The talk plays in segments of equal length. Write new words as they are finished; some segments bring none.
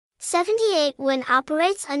78Win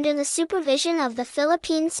operates under the supervision of the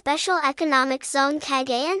Philippine Special Economic Zone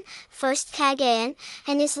Cagayan, 1st Cagayan,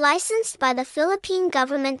 and is licensed by the Philippine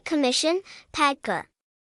Government Commission, PAGCOR.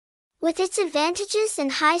 With its advantages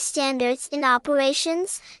and high standards in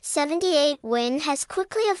operations, 78Win has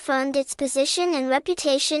quickly affirmed its position and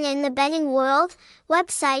reputation in the betting world.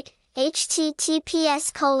 Website: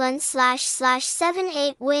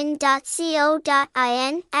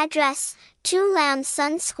 https://78win.co.in. Address: 2 Lam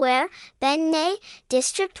Son Square, Ben Nay,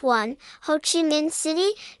 District 1, Ho Chi Minh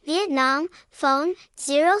City, Vietnam. Phone: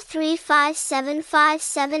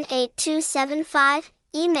 0357578275.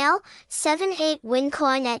 Email: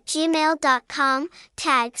 78wincoin@gmail.com.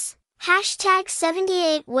 Tags: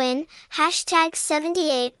 #78win,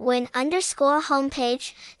 #78win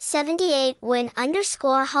 _homepage,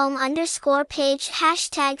 78win_home_page,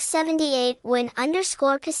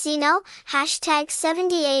 #78win_casino,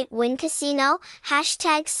 #78wincasino,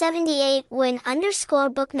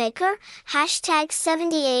 #78win_bookmaker,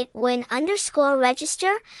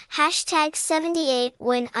 #78win_register,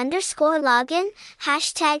 #78win_login,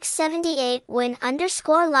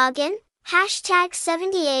 #78win_login,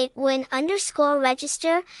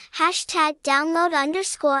 #78win_register,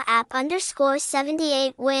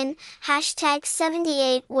 #download_app_78win,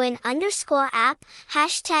 #78win_app,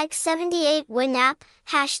 #78winapp,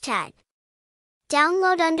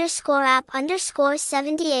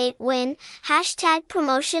 #download_app_78win,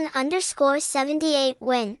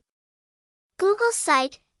 #promotion_78win. Google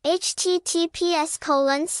site: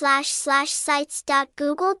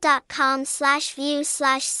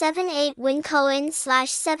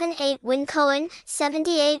 https://sites.google.com/view/78wincoin/78wincoin.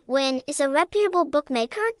 78win is a reputable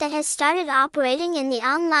bookmaker that has started operating in the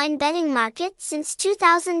online betting market since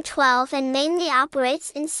 2012 and mainly operates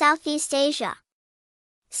in Southeast Asia.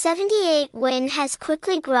 78win has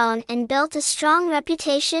quickly grown and built a strong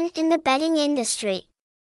reputation in the betting industry.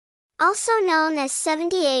 Also known as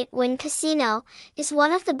 78win Casino, is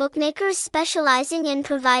one of the bookmakers specializing in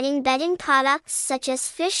providing betting products such as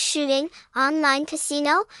fish shooting, online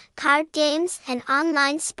casino, card games, and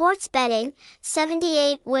online sports betting.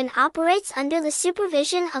 78win operates under the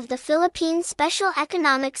supervision of the Philippine Special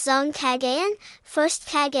Economic Zone Cagayan, 1st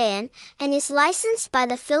Cagayan, and is licensed by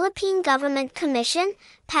the Philippine Government Commission,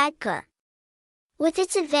 PAGCOR. With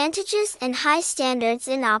its advantages and high standards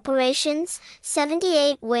in operations,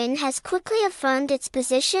 78win has quickly affirmed its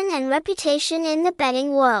position and reputation in the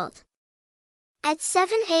betting world. At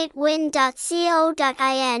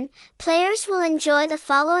 78win.co.in, players will enjoy the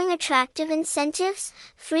following attractive incentives: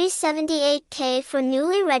 free 78K for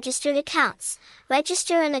newly registered accounts.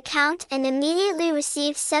 Register an account and immediately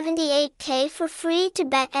receive 78K for free to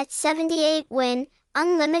bet at 78win.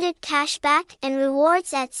 Unlimited cashback and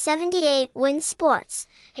rewards at 78win Sports.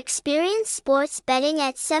 Experience sports betting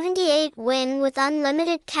at 78win with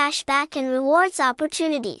unlimited cashback and rewards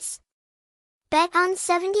opportunities. Bet on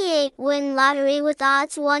 78win Lottery with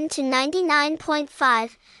odds 1 to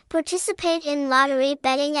 99.5. Participate in lottery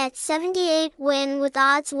betting at 78win with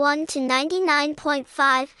odds 1 to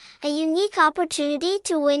 99.5, a unique opportunity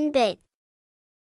to win big.